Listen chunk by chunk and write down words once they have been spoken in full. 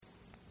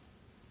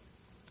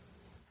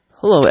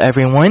Hello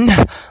everyone,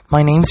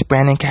 my name's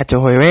Brandon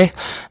Katahoire,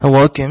 and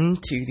welcome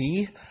to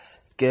the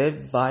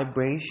Good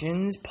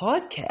Vibrations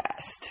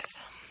podcast.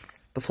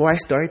 Before I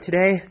start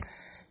today,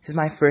 this is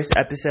my first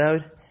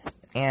episode,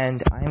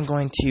 and I am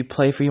going to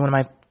play for you one of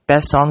my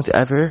best songs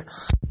ever,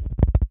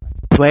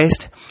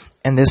 Waste,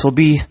 and this will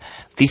be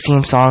the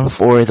theme song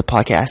for the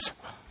podcast.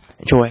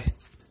 Enjoy.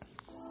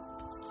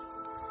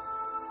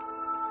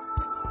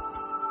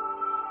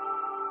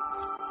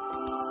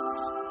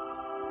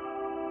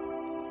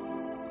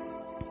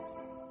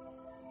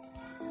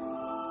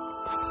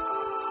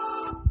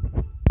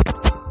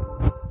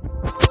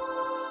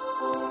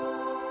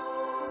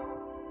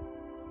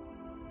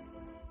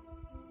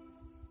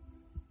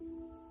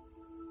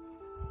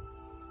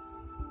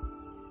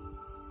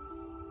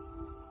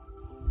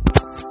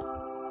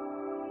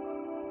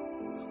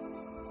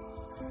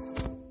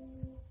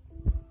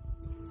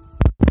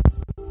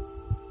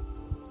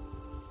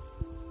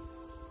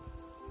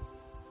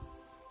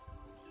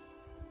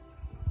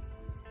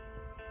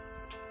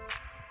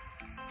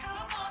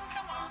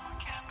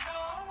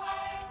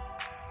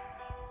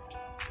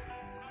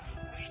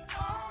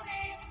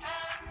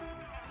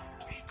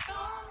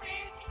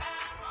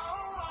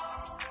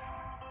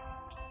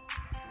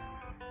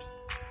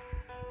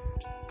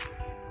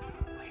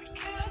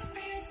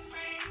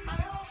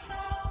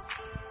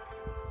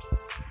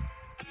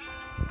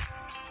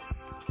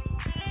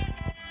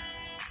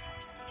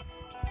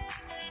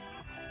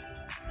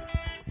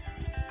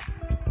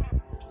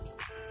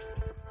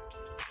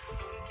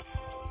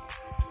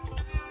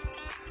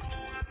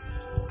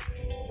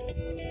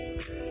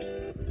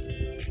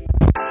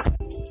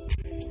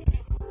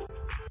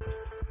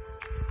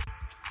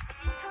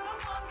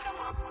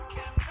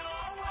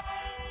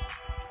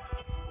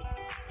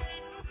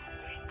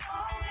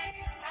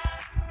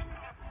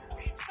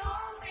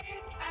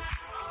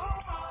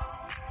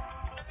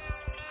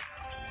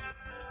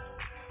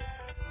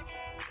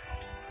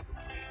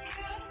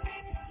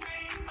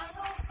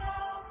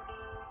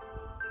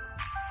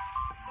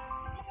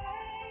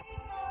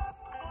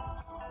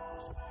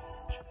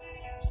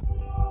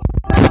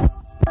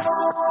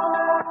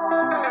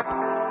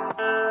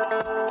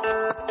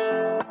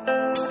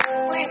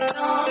 We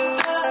don't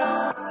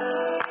belong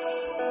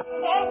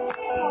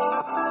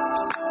anymore.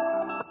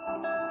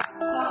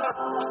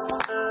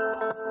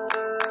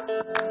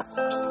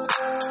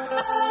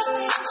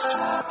 Many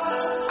sides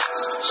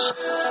should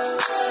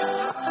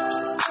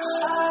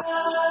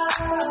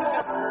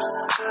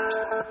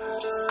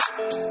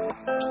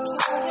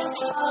but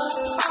it's time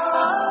for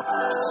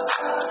us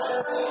to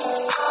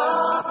free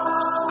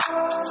ourselves.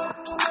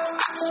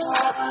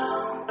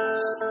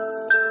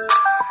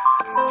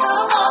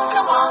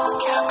 Come on, we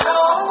can't go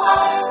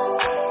away.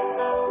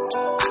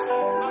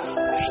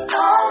 We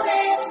don't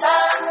need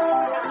that.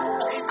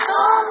 We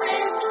don't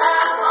need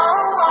that.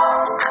 Oh.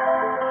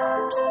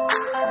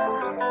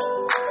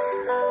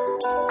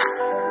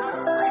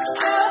 We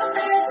could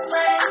be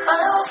free by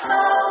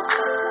ourselves.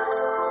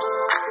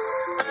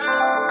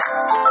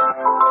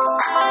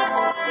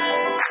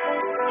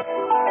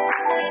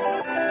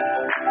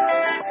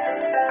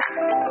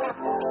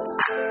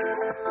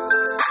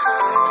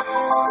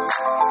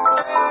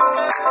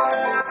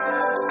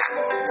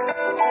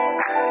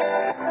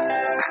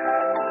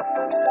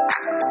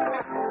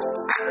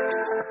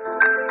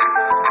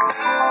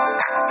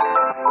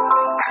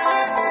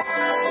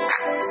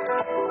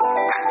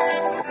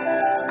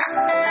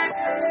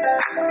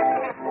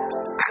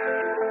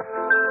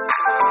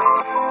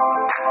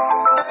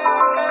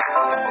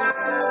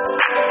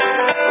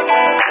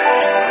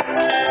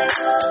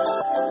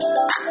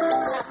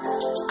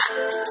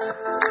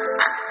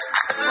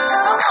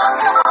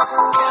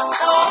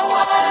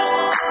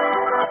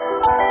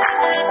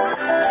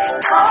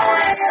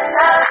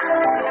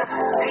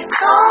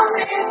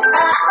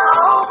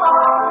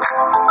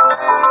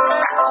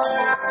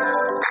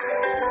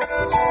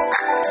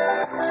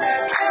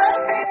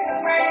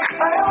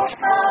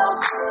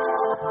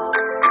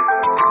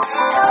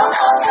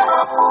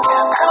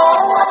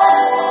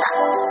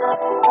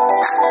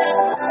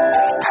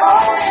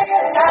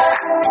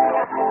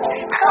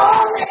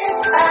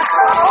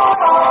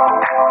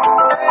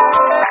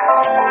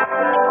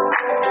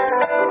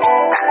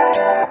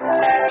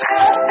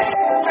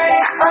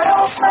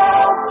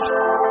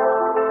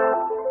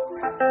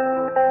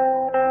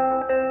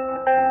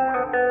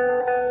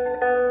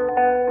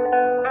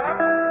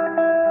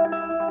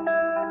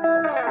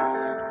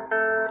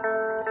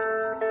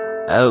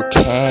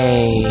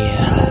 Okay.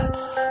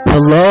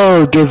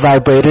 Hello, good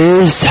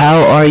vibrators.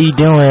 How are you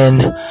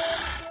doing?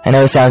 I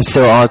know it sounds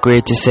so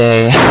awkward to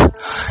say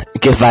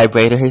good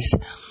vibrators.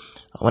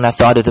 When I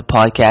thought of the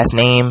podcast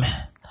name,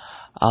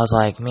 I was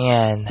like,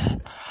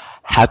 man,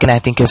 how can I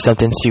think of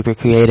something super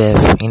creative?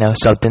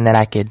 Something that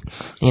I could,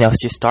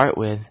 just start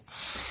with.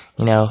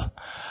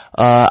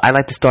 I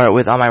like to start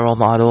with all my role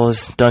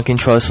models: Duncan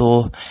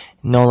Trussell,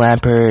 Noah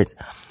Lampert,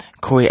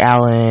 Corey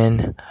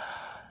Allen,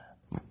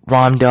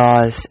 Ram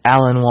Dass,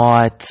 Alan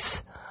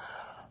Watts,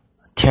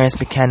 Terrence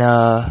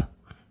McKenna,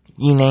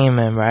 you name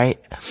them, right?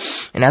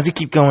 And as we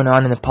keep going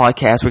on in the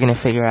podcast, we're going to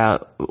figure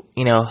out,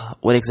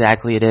 what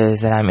exactly it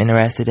is that I'm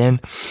interested in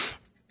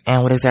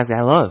and what exactly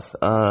I love.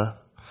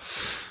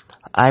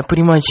 I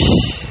pretty much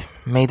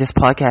made this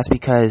podcast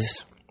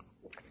because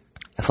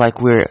I feel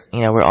like we're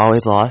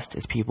always lost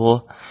as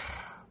people.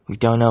 We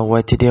don't know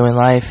what to do in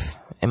life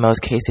in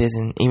most cases,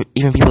 and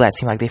even people that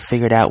seem like they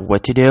figured out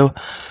what to do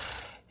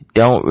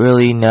don't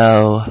really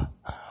know,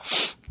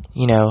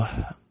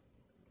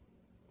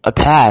 a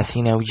path.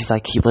 We just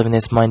like keep living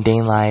this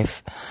mundane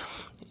life.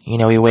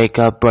 We wake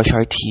up, brush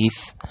our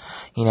teeth,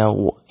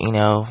 go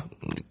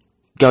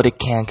to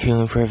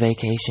Cancun for a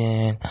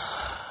vacation,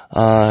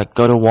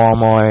 go to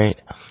Walmart,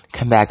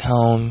 come back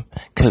home,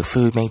 cook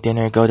food, make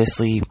dinner, go to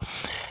sleep,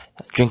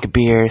 drink a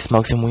beer,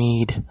 smoke some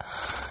weed.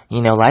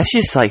 Life's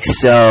just like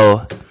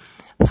so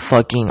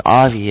fucking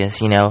obvious,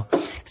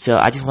 So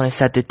I just want to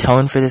set the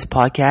tone for this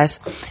podcast.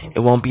 It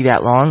won't be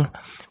that long.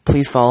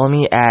 Please follow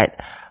me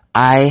at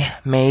I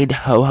made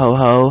ho ho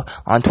ho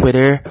on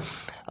Twitter.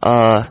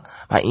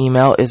 My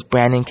email is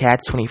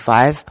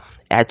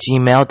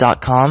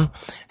brandoncats25@gmail.com.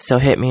 So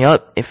hit me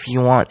up if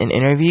you want an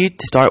interview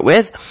to start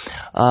with.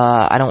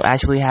 I don't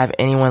actually have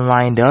anyone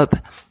lined up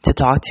to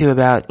talk to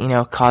about,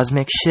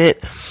 cosmic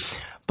shit.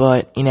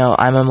 But,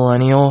 I'm a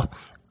millennial,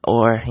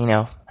 or,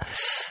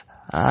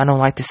 I don't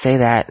like to say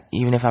that,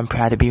 even if I'm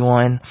proud to be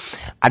one.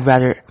 I'd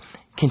rather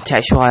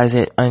contextualize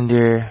it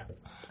under,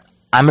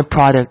 I'm a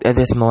product of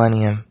this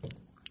millennium.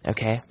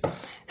 Okay?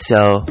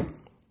 So,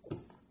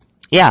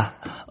 yeah.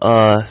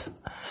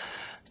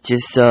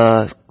 Just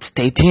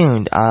stay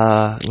tuned,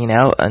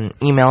 and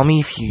email me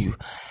if you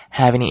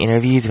have any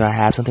interviews, if I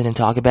have something to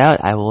talk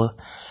about. I will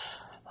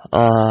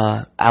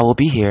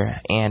be here,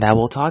 and I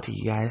will talk to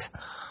you guys.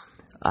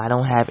 I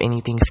don't have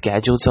anything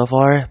scheduled so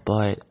far,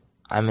 but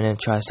I'm gonna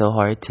try so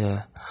hard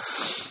to,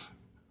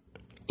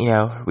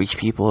 reach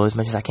people as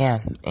much as I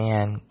can,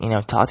 and,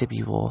 talk to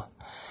people,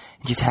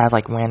 just have,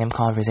 like, random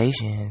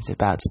conversations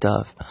about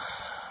stuff,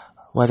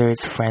 whether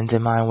it's friends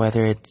of mine,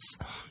 whether it's,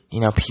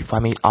 people I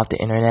meet off the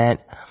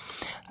internet.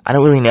 I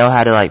don't really know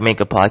how to, like,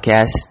 make a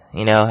podcast,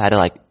 I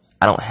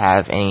don't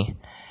have any,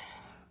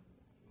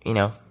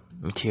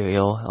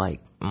 material, like,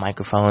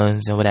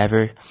 microphones or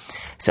whatever,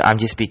 so I'm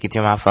just speaking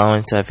through my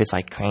phone. So if it's,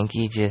 like,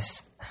 cranky,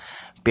 just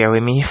bear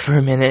with me for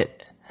a minute.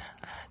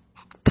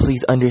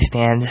 Please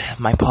understand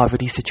my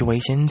poverty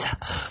situations,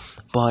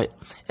 but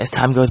as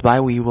time goes by,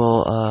 we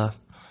will,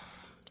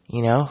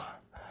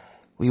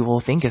 we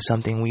will think of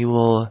something. We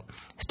will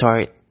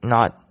start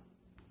not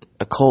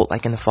a cult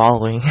like in the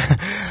following.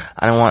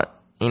 I don't want,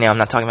 I'm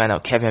not talking about no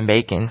Kevin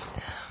Bacon,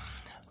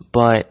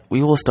 but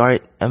we will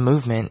start a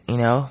movement,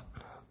 a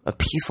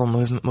peaceful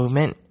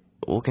movement.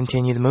 We'll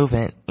continue the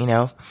movement,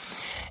 and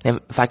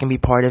if I can be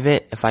part of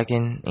it, if I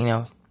can, I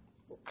don't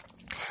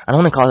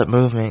want to call it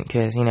movement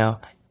because,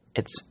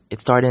 it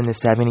started in the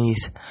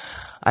 70s.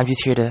 I'm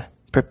just here to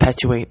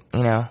perpetuate,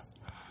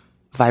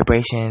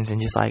 vibrations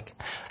and just like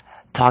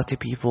talk to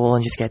people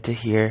and just get to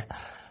hear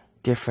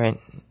different,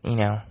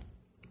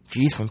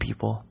 views from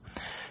people.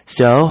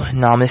 So,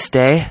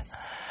 namaste.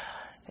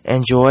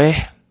 Enjoy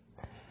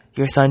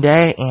your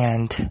Sunday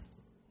and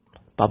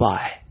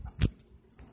bye-bye.